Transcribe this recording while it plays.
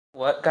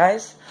What,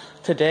 guys?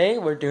 Today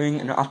we're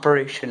doing an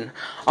operation.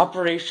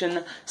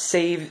 Operation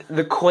Save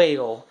the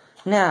Quail.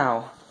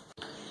 Now,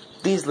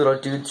 these little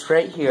dudes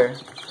right here,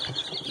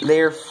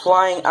 they're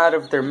flying out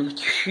of their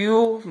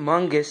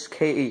humongous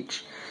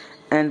cage.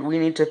 And we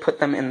need to put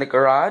them in the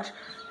garage.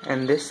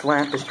 And this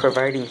lamp is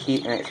providing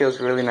heat and it feels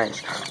really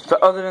nice.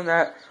 But other than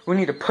that, we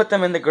need to put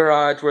them in the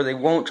garage where they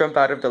won't jump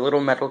out of the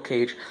little metal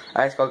cage.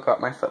 I just got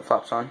my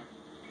flip-flops on.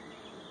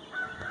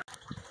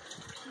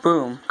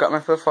 Boom, got my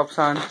flip-flops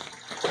on.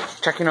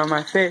 Checking on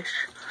my fish.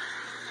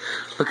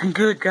 Looking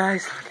good,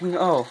 guys.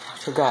 Oh, I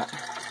forgot.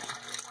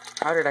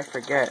 How did I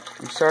forget?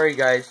 I'm sorry,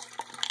 guys.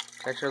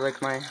 You guys are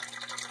like my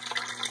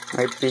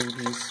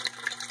babies.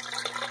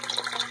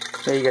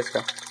 There you guys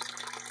go.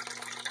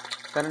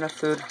 Is that enough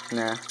food?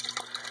 Nah.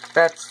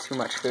 That's too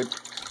much food.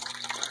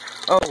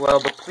 Oh well,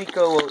 but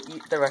Plico will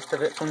eat the rest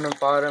of it from the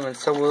bottom, and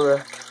so will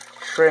the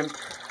shrimp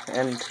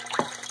and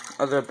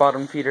other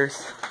bottom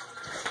feeders.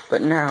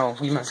 But now,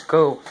 we must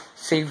go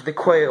save the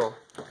quail.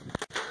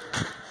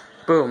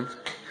 Boom.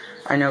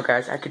 I know,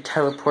 guys, I could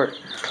teleport.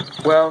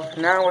 Well,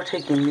 now we're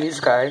taking these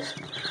guys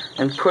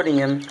and putting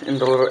them in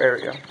the little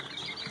area.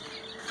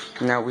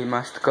 Now we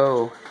must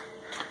go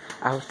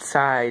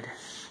outside.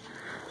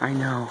 I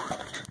know.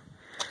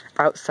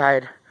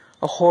 Outside,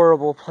 a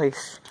horrible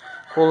place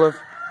full of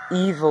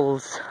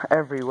evils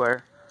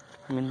everywhere.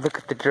 I mean, look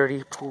at the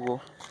dirty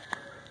pool.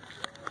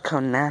 Look how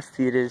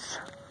nasty it is.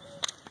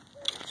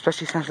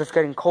 Especially since it's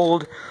getting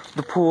cold.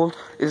 The pool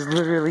is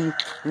literally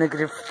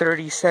negative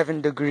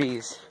 37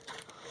 degrees.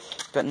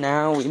 But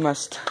now we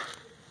must...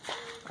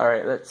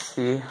 Alright, let's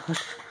see.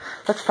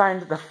 Let's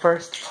find the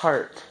first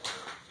part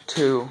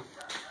to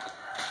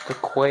the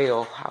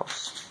quail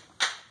house.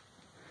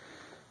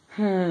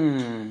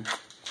 Dad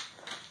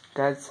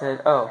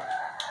said, oh,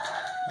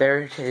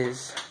 there it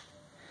is.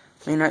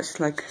 May not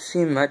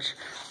seem much,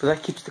 but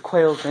that keeps the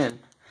quails in.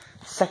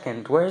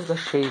 Second, where's the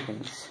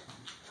shavings?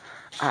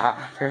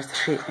 Ah, there's the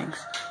shavings.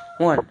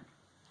 1,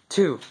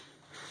 2.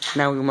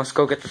 Now we must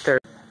go get the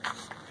third.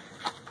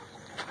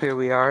 Here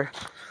we are.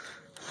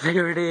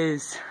 There it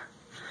is.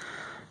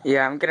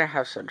 Yeah, I'm gonna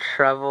have some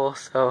trouble,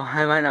 so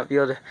I might not be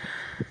able to.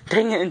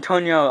 Dang it,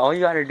 Antonio. All you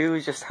gotta do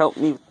is just help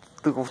me with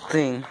the whole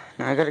thing.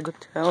 Now I gotta go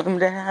tell him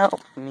to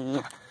help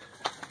me.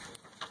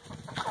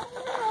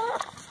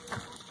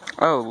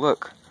 Oh,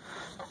 look.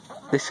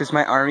 This is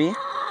my army.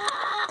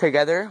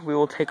 Together, we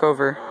will take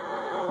over.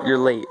 You're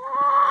late.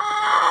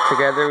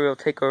 Together, we will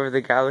take over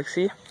the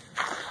galaxy.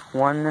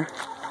 One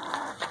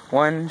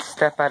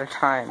step at a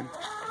time.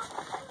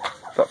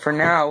 But for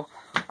now,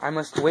 I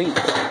must wait.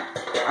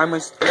 I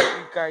must let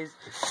you guys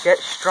get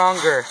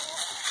stronger.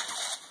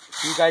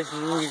 You guys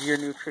need your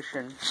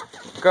nutrition.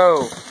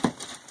 Go,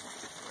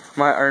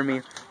 my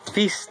army.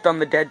 Feast on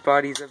the dead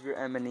bodies of your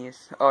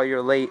enemies. Oh,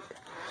 you're late.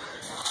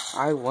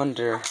 I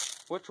wonder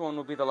which one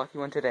will be the lucky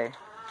one today.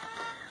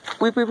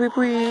 Weep, weep, weep,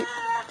 weep.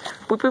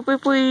 Weep, weep,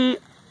 weep,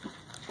 weep.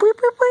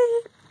 Weep, weep,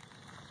 weep.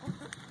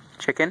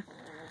 Chicken.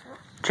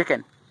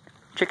 Chicken.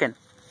 Chicken.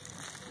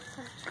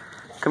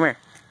 Come here.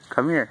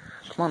 Come here.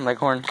 Come on,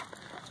 Leghorn.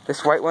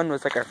 This white one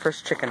was like our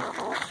first chicken.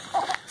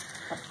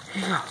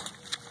 Here you go.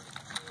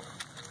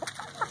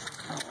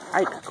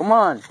 Ike, come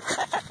on.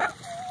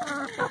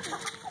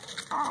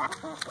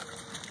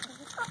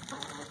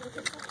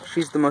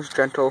 She's the most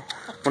gentle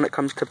when it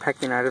comes to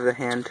pecking out of the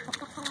hand.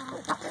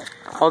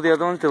 All the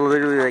other ones, they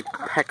literally like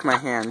peck my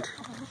hand.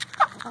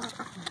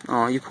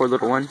 Oh, you poor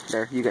little one.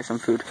 There, you get some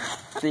food.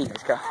 There you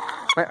guys go.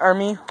 My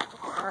army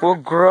will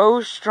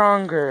grow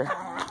stronger.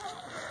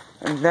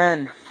 And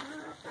then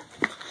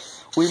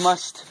we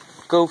must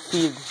go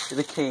feed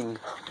the king.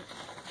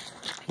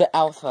 The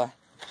alpha.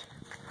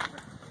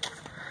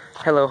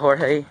 Hello,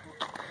 Jorge.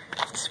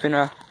 It's been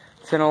a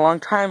long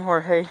time,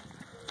 Jorge.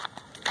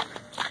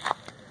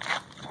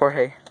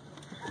 Jorge,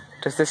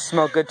 does this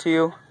smell good to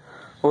you?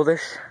 Will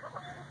this...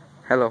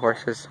 Hello,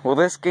 horses. Will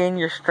this gain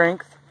your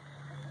strength?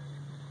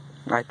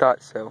 I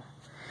thought so.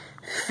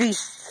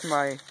 Feast,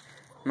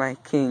 my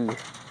king.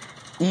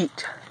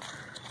 Eat.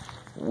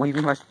 We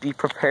must be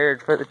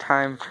prepared for the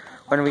time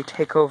when we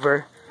take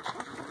over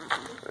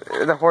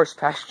the horse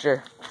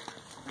pasture.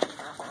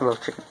 Hello,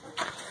 chicken.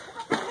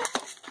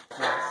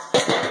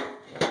 Yes.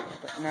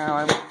 But now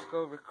I must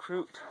go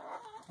recruit.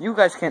 You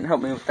guys can't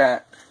help me with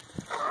that.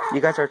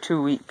 You guys are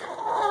too weak.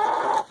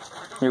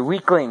 You're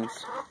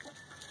weaklings.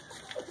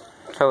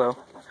 Hello.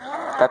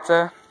 That's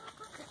a...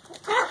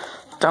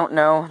 Don't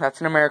know. That's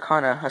an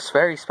Americana. A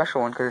very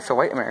special one because it's a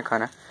white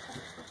Americana.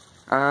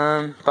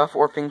 Buff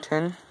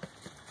Orpington.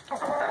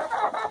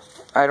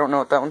 I don't know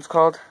what that one's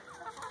called.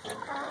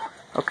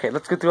 Okay,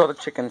 let's go through all the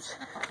chickens.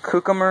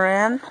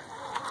 Kookamoran,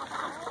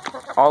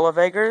 olive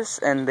eggers,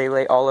 and they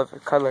lay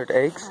olive-colored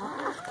eggs.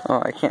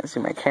 Oh, I can't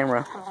see my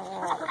camera.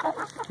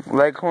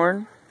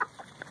 Leghorn,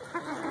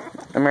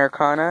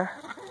 Americana,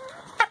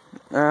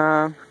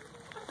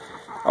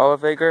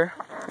 olive egger,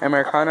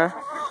 Americana.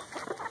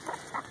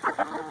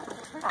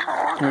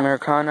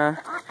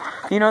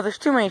 You know, there's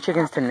too many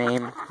chickens to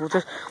name. We'll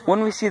just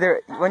when you see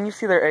their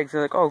eggs,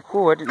 they're like, oh,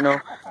 cool. I didn't know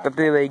But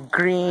they lay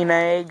green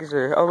eggs,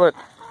 or, oh look,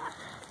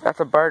 that's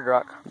a barred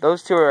rock.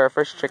 Those two are our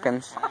first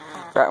chickens.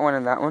 That one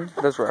and that one,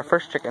 those were our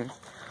first chickens.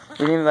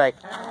 We named like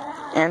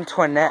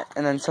Antoinette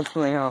and then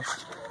something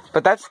else.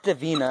 But that's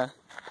Divina.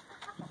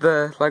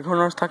 The leghorn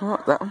I was talking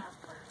about, that one,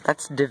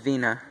 that's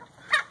Divina.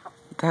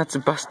 That's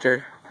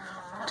Buster.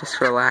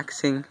 Just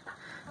relaxing,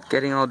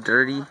 getting all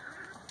dirty.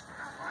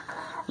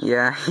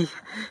 Yeah, he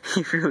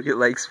really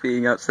likes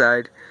being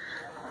outside.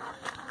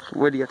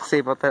 What do you have to say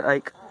about that,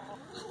 Ike?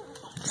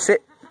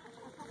 Sit.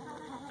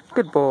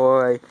 Good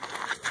boy.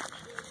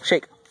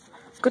 Shake.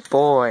 Good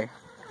boy.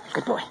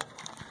 Good boy.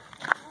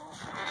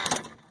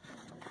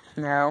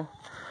 Now,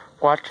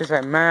 watch as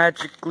I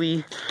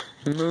magically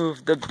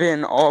move the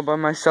bin all by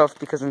myself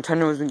because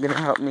Antonio isn't going to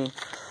help me.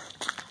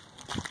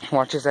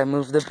 Watch as I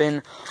move the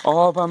bin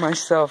all by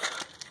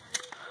myself.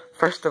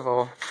 First of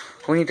all,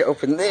 we need to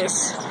open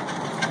this.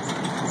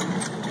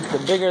 The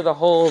bigger the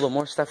hole, the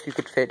more stuff you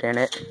could fit in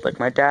it, like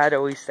my dad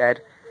always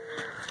said.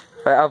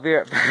 But I'll be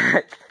right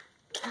back.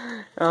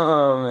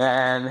 Oh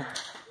man.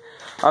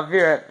 I'll be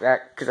right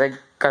back because I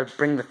gotta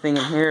bring the thing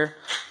in here,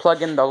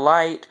 plug in the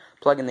light,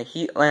 plug in the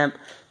heat lamp,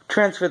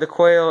 transfer the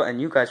Quail,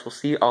 and you guys will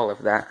see all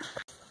of that.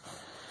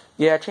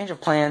 Yeah, change of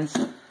plans.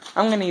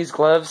 I'm gonna use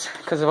gloves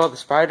because of all the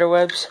spider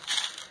webs.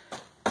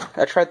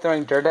 I tried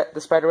throwing dirt at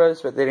the spider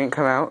webs, but they didn't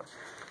come out.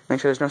 Make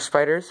sure there's no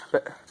spiders,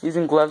 but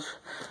using gloves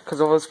because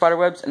of all the spider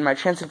webs, and my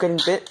chance of getting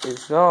bit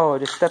is, oh, I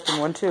just stepped in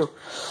one too.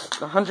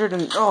 100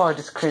 and, oh, I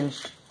just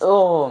cringed.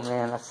 Oh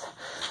man, that's,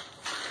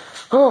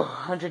 oh,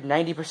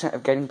 190%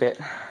 of getting bit.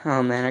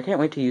 Oh man, I can't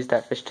wait to use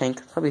that fish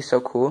tank. That'll be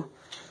so cool.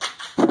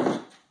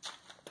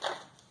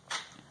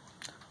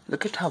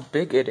 Look at how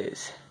big it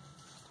is.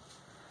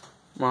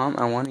 Mom,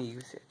 I want to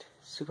use it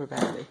super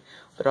badly,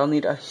 but I'll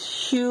need a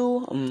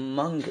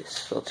humongous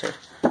filter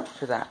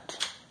for that.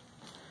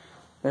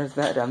 There's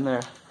that down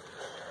there.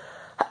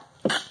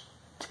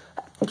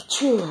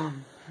 Oh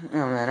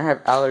man, I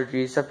have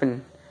allergies. I've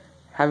been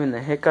having the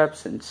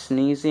hiccups and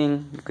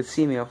sneezing. You could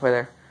see me over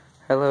there.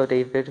 Hello,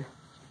 David.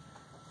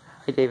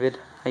 Hi, David.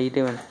 How you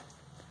doing?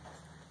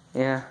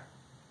 Yeah.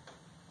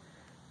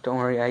 Don't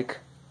worry, Ike.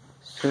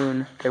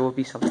 Soon there will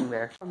be something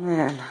there. Oh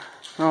man.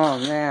 Oh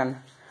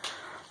man.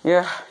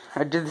 Yeah,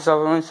 I did this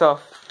all by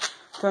myself.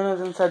 Then I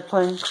was inside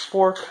playing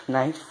fork,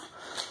 knife,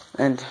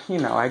 and you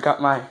know, I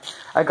got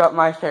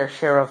my fair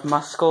share of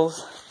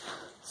muscles.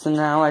 So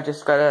now I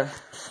just gotta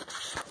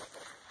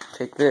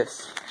take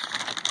this.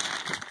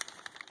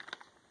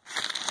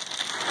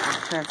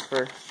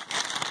 Transfer.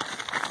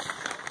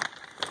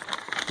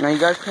 Now you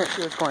guys can't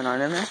see what's going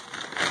on in there,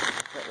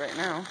 but right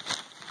now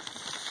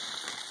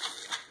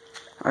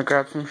I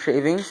grabbed some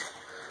shavings.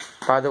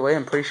 By the way,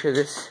 I'm pretty sure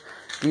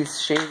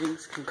these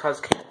shavings can cause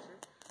cancer.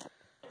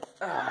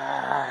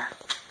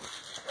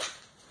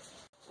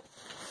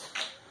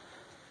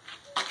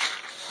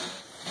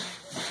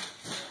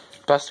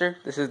 Buster,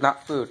 this is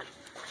not food.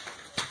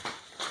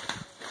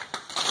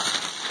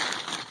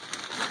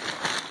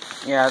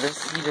 Yeah,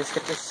 this, you just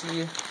get to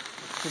see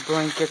the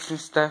blankets and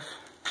stuff.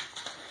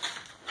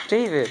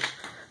 David,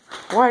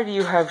 why do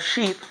you have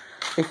sheep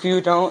if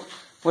you don't?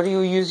 What do you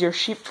use your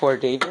sheep for,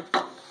 David?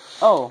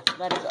 Oh,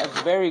 that is a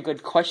very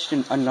good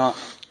question,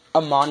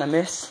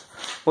 Anonymous.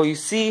 Well, you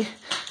see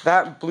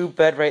that blue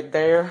bed right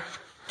there,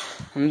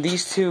 and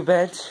these two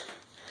beds,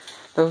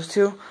 those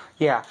two,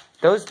 yeah,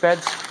 those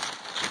beds,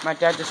 my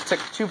dad just took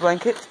 2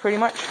 blankets, pretty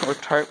much, or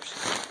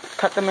tarps,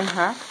 cut them in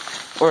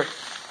half, or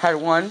had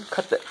one,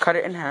 cut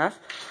it in half,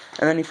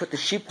 and then he put the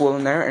sheep wool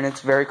in there, and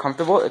it's very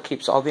comfortable. It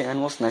keeps all the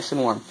animals nice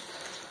and warm.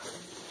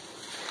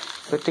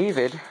 But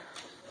David,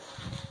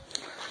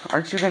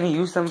 aren't you going to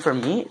use them for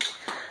meat?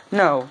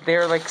 No,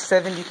 they're like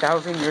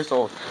 70,000 years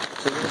old,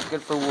 so they're just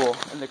good for wool.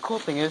 And the cool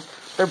thing is,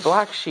 they're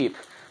black sheep.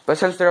 But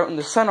since they're out in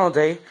the sun all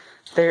day,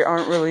 they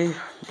aren't really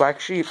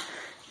black sheep,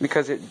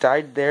 because it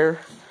dyed their,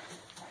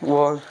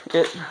 well,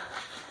 it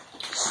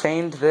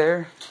stained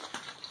their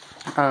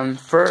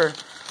fur,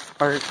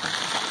 or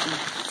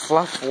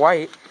fluff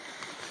white,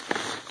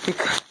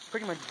 because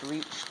pretty much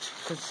bleached,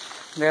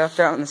 because they left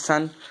it out in the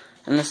sun,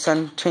 and the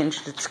sun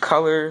changed its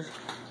color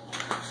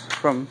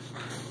from,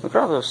 look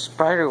at all those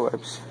spider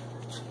webs.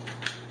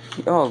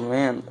 Oh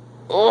man,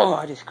 oh,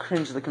 I just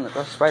cringe looking at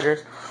those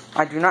spiders.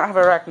 I do not have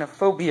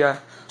arachnophobia,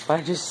 but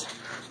I just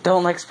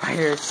don't like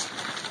spiders,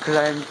 because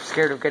I'm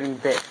scared of getting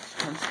bit.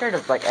 I'm scared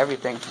of, like,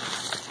 everything.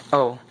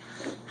 Oh,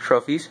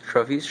 trophies.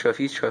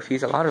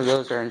 A lot of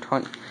those are in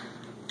 20.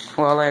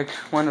 Well, like,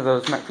 one of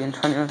those might be in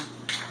 20.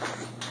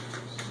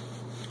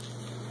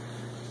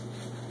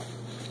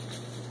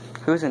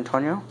 Who's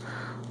Antonio?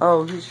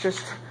 Oh, he's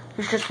just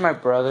my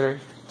brother,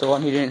 the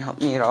one who didn't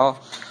help me at all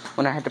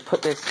when I had to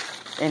put this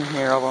in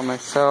here all by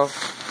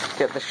myself,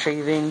 get the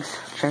shavings,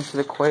 transfer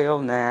the Quail.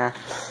 Nah,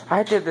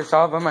 I did this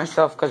all by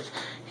myself because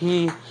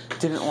he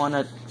didn't want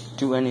to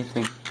do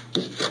anything.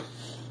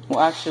 Well,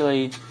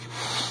 actually,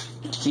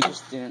 he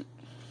just didn't.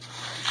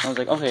 I was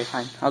like, okay,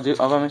 fine, I'll do it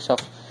all by myself.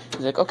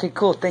 He's like, okay,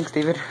 cool, thanks,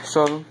 David.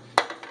 So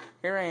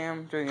here I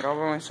am doing it all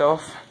by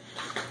myself.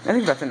 I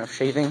think that's enough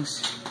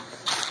shavings.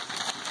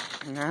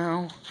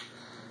 Now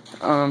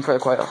for the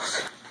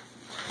quails.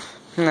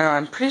 Now,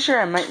 I'm pretty sure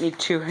I might need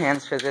 2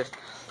 hands for this,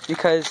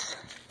 because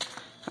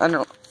I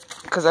don't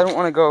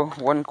want to go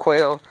one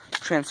quail,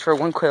 transfer,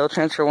 one quail,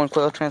 transfer, one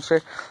quail,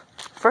 transfer.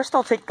 First,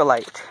 I'll take the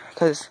light,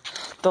 because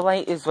the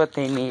light is what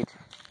they need.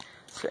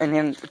 And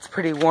then it's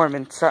pretty warm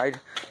inside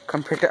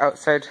compared to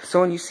outside. So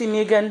when you see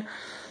me again,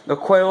 the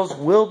quails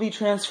will be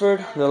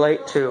transferred, the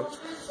light too.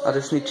 I'll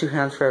just need 2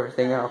 hands for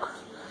everything, and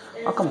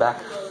I'll come back.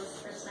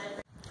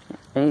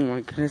 Oh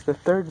my goodness, the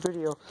 3rd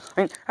video.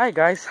 Hi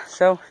guys,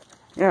 so,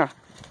 yeah.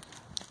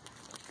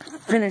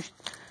 Finished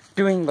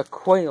doing the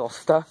quail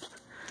stuff,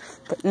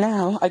 but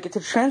now I get to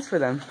transfer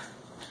them.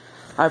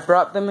 I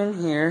brought them in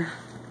here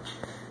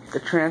to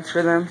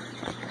transfer them.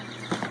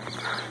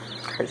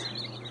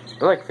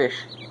 They're like fish.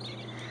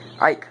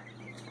 Ike,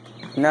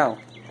 no.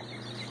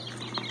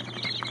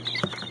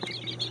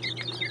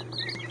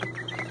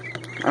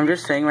 I'm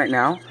just saying right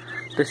now,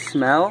 the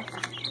smell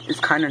is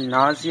kind of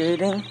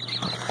nauseating.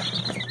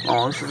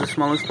 Oh, this is the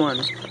smallest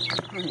one.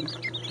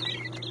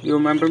 You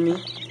remember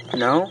me?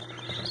 No?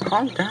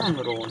 Calm down,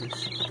 little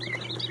ones.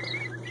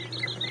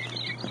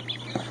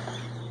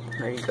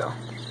 There you go.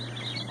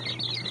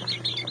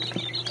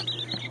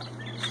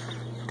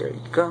 There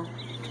you go.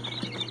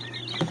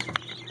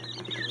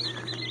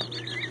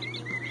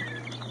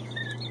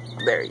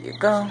 There you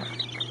go.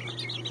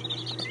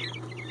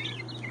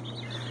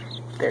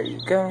 There you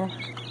go.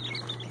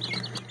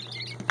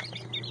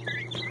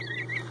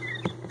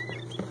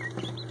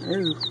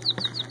 Ooh.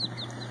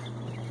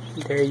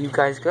 There you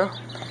guys go.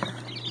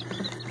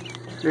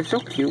 They're so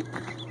cute.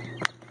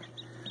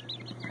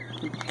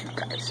 Cute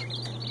guys.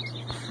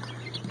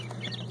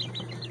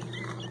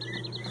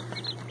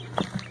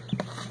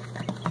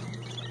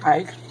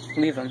 Ike,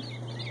 leave them.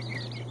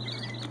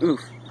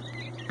 Oof.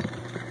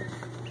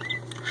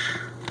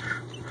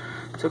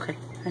 It's okay.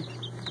 Hey.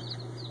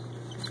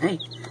 Hey.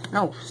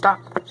 No, stop.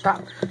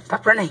 Stop.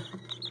 Stop running.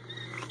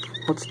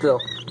 Hold still.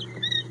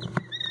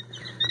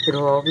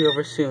 It'll all be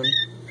over soon.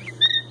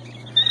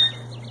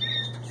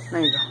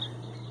 There you go.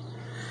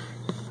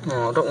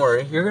 Oh, don't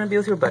worry. You're gonna be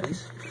with your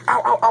buddies.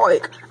 Ow, ow, ow,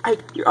 Ike.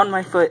 Ike, you're on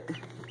my foot.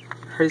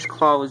 His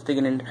claw was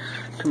digging into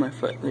my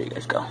foot. There you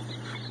guys go.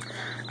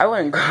 I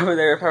wouldn't go over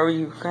there if I were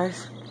you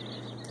guys.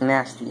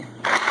 Nasty.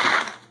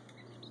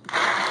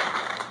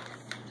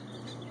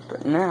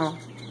 But now,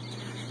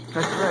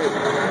 that's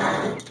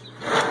right.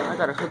 I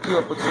gotta hook you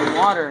up with some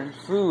water and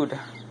food.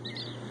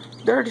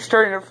 They're already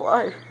starting to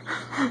fly.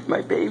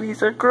 My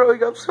babies are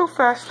growing up so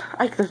fast.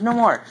 Ike, there's no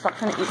more. Stop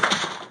trying to eat.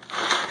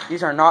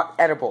 These are not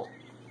edible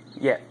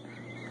yet.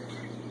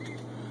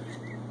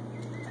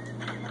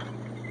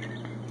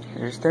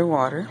 Here's their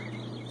water.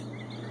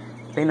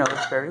 They know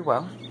this very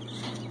well.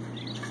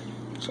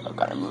 So I've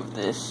got to move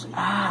this.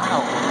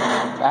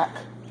 Ow! Back.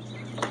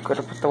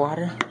 Gotta put the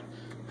water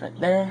right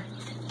there.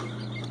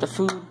 Put the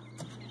food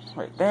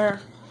right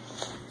there.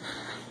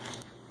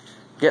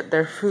 Get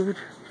their food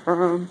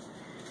from...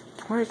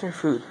 Where's their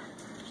food?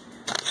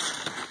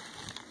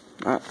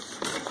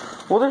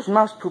 Well, there's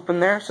mouse poop in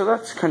there, so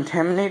that's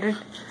contaminated.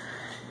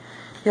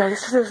 Yeah,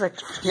 this was like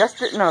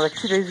yesterday. No, like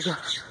 2 days ago.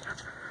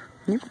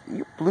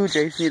 You blue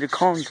jays need to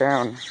calm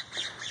down.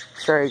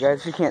 Sorry,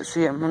 guys, you can't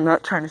see them. I'm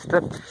not trying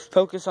to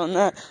focus on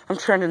that. I'm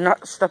trying to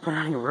not step on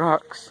any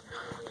rocks.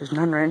 There's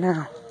none right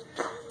now.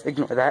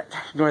 Ignore that.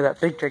 Ignore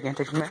that big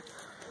gigantic mess.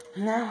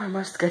 Now I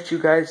must get you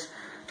guys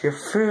your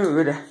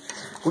food,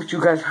 which you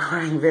guys are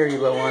running very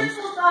low on.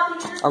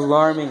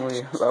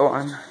 Alarmingly low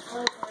on.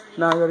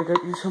 Now I gotta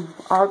get you some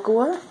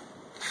agua.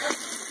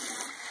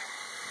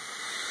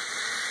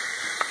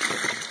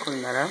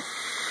 Clean that out.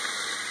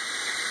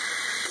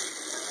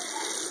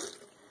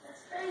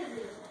 That's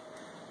crazy.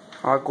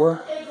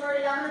 Agua. Okay,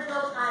 Gordy, I'm gonna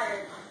go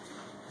tired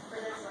for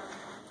this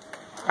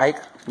one.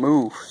 Ike,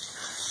 move.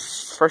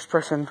 First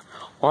person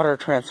water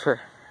transfer.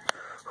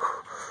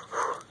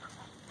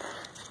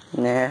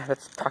 Nah,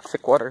 that's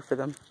toxic water for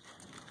them.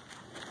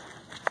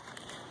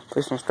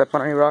 Please don't step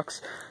on any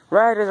rocks.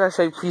 Right as I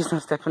say, please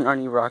don't step on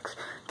any rocks.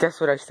 Guess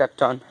what I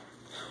stepped on?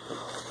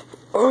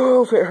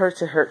 Oh, if it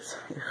hurts, it hurts.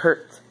 It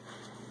hurts.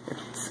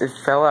 It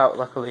fell out,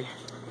 luckily.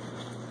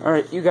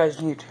 Alright, you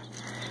guys need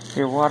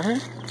your water.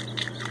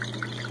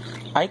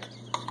 Ike,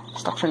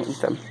 stop trying to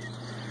eat them.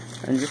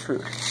 And your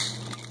food.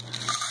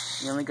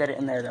 You only got it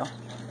in there, though.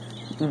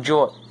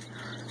 Enjoy.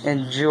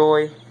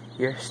 Enjoy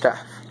your stuff.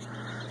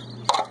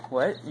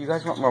 What? You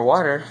guys want more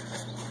water?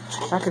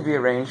 That could be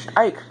arranged.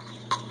 Ike!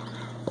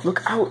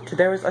 Look out!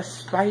 There is a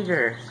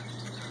spider.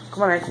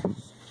 Come on, Ike.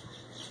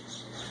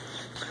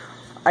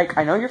 Ike,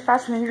 I know you're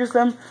fascinated with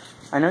them.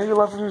 I know you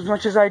love them as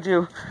much as I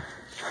do.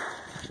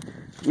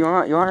 You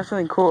want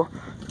something cool?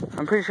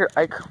 I'm pretty sure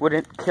Ike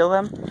wouldn't kill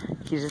them.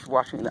 He's just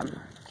watching them.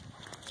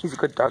 He's a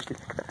good dog. He's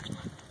like that.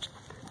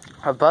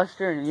 A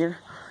Buster and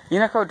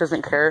Unico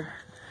doesn't care.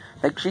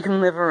 Like, she can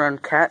live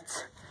around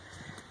cats.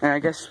 And I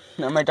guess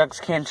my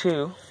dogs can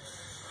too.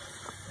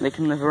 They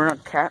can live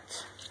around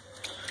cats.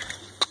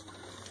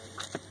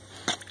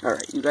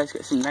 Alright, you guys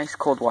get some nice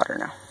cold water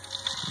now.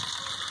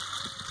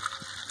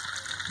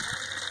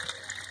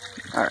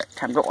 Alright,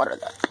 time to water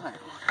that.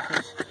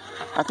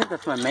 I think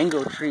that's my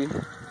mango tree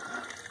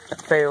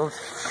that failed.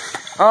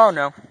 Oh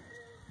no.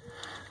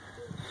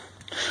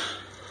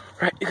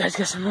 Right, you guys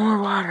get some more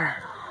water.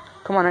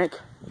 Come on, Ike.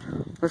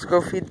 Let's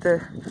go feed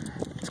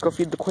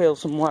the quail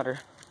some water.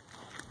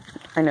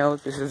 I know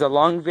this is a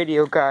long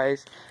video,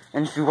 guys,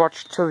 and if you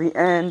watch till the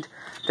end,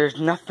 there's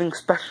nothing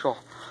special.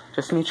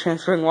 Just me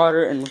transferring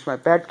water and with my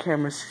bad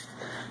camera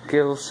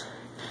skills.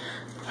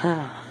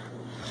 More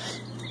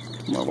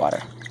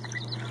water.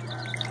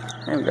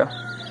 There we go.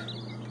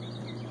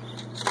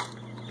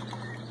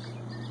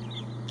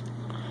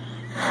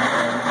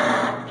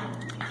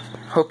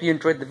 Hope you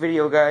enjoyed the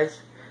video, guys.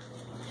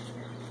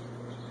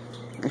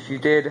 If you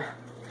did,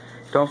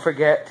 don't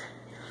forget,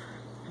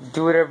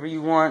 do whatever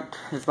you want,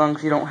 as long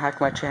as you don't hack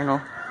my channel,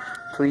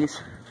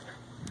 please.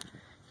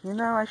 You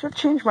know, I should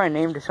change my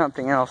name to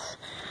something else.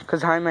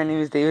 Because hi, my name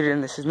is David,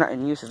 and this is not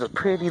in use. It's a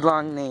pretty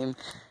long name,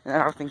 and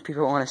I don't think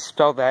people want to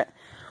spell that.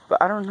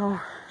 But I don't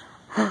know.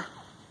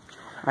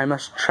 I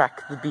must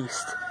track the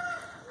beast.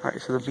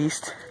 Alright, so the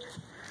beast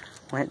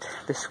went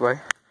this way.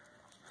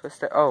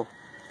 Oh.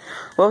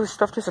 Well, his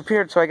stuff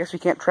disappeared, so I guess we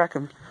can't track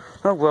him.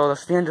 Oh well,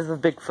 that's the end of the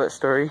Bigfoot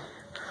story.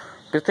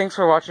 But thanks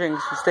for watching.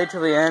 If you stayed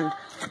till the end,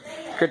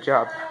 good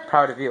job.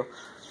 Proud of you.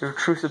 You're a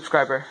true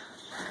subscriber.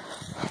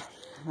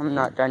 I'm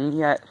not done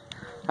yet.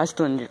 I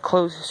still need to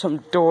close some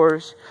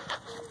doors,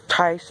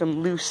 tie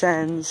some loose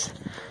ends,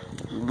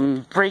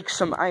 break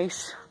some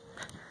ice.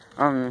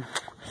 Yeah.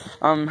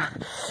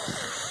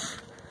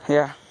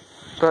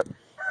 But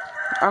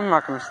I'm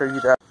not gonna show you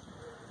that.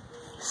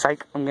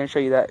 Psych, I'm gonna show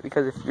you that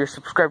because if you're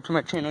subscribed to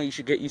my channel, you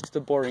should get used to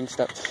the boring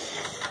stuff.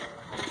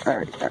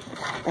 Alright.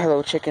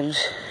 Hello, chickens.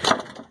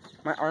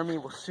 My army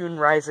will soon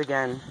rise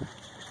again.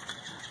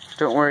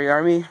 Don't worry,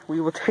 army.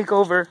 We will take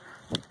over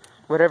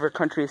whatever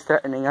country is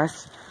threatening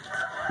us.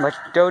 Like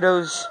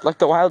dodos, like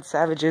the wild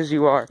savages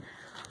you are.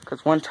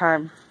 Because one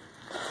time,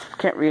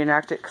 can't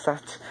reenact it because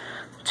that's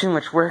too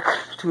much work.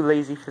 Too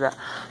lazy for that.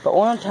 But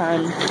one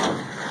time,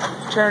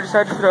 Tanner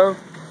decided to throw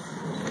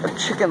a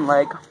chicken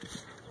leg.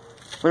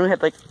 When we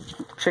had like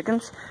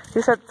chickens, he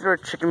decided to throw a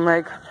chicken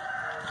leg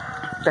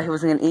that he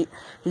wasn't going to eat.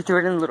 He threw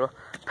it in a little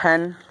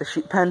pen, the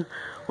sheep pen,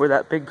 where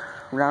that big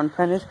round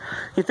pen is.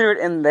 He threw it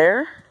in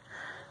there,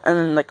 and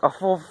then like a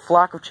whole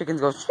flock of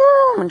chickens goes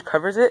and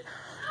covers it,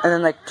 and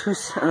then like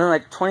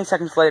 20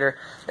 seconds later,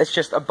 it's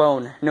just a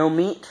bone, no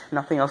meat,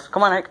 nothing else.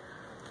 Come on, Ike.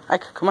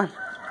 Ike, come on.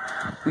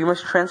 We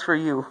must transfer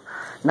you.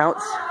 Now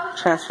let's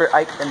transfer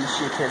Ike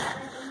initiative.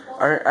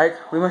 Alright,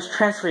 Ike, we must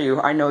transfer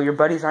you. I know your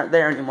buddies aren't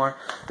there anymore.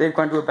 They've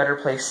gone to a better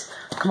place.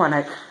 Come on,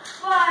 Ike.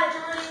 Bye,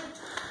 Jordy.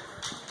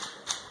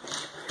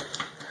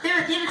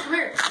 David, come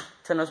here.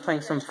 Tenno's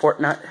playing some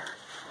Fortnite.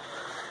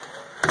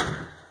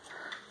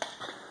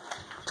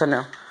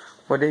 Tenno,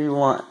 what do you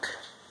want?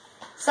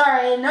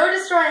 Sorry, no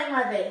destroying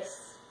my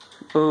base.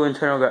 Ooh, and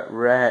Tenno got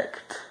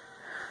wrecked.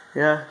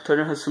 Yeah,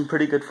 Tenno has some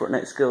pretty good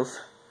Fortnite skills.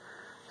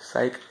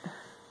 Psych.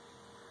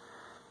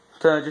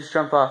 Tenno, just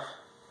jump off.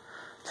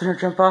 Tenno,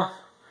 jump off.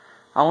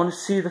 I want to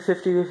see the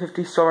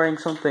 50-50 soaring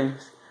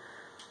somethings.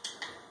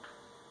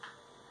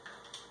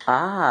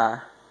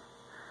 Ah,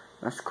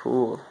 that's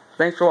cool.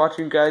 Thanks for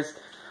watching, guys.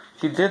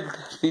 If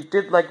you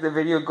did like the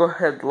video, go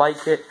ahead,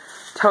 like it.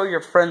 Tell your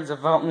friends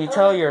about me.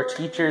 Tell your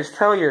teachers.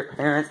 Tell your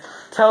parents.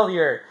 Tell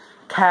your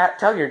cat.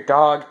 Tell your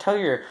dog. Tell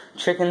your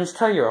chickens.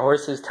 Tell your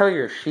horses. Tell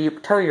your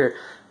sheep. Tell your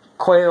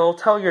quail.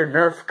 Tell your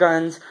Nerf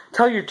guns.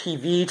 Tell your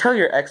TV. Tell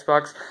your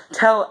Xbox.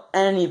 Tell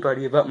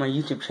anybody about my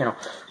YouTube channel.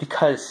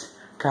 Because,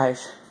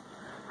 guys,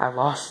 I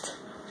lost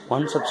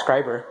one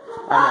subscriber.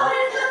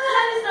 I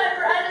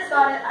just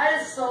got it. I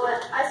just stole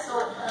it. I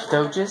stole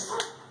it. Doges?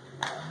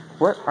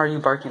 What are you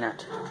barking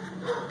at?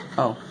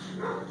 Oh.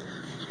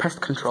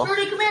 Pest control.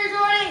 Jordy, come here,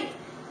 Jordy!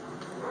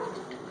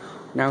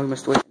 Now we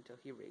must wait until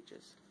he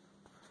rages.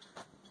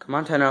 Come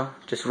on, Tenno.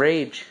 Just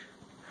rage.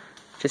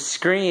 Just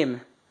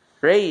scream.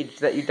 Rage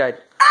that you died.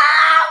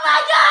 Oh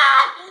my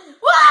god!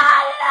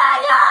 Why did I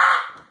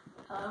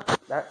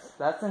die?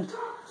 Hello?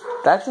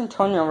 That's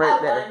Antonio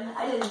right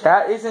there.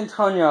 That is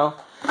Antonio.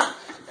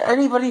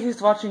 Anybody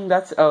who's watching,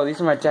 these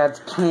are my dad's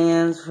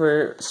plans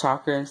for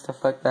soccer and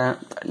stuff like that.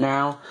 But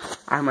now,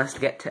 I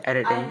must get to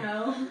editing. I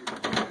know.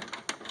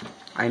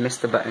 I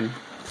missed the button.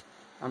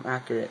 I'm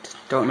accurate.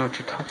 Don't know what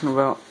you're talking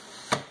about.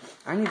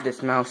 I need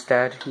this mouse,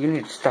 Dad. You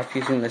need to stop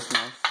using this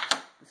mouse.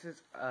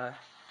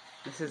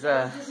 This is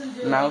a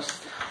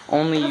mouse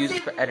only used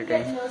for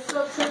editing.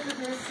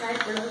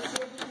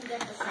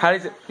 How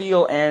does it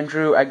feel,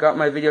 Andrew? I got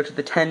my video to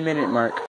the 10-minute mark.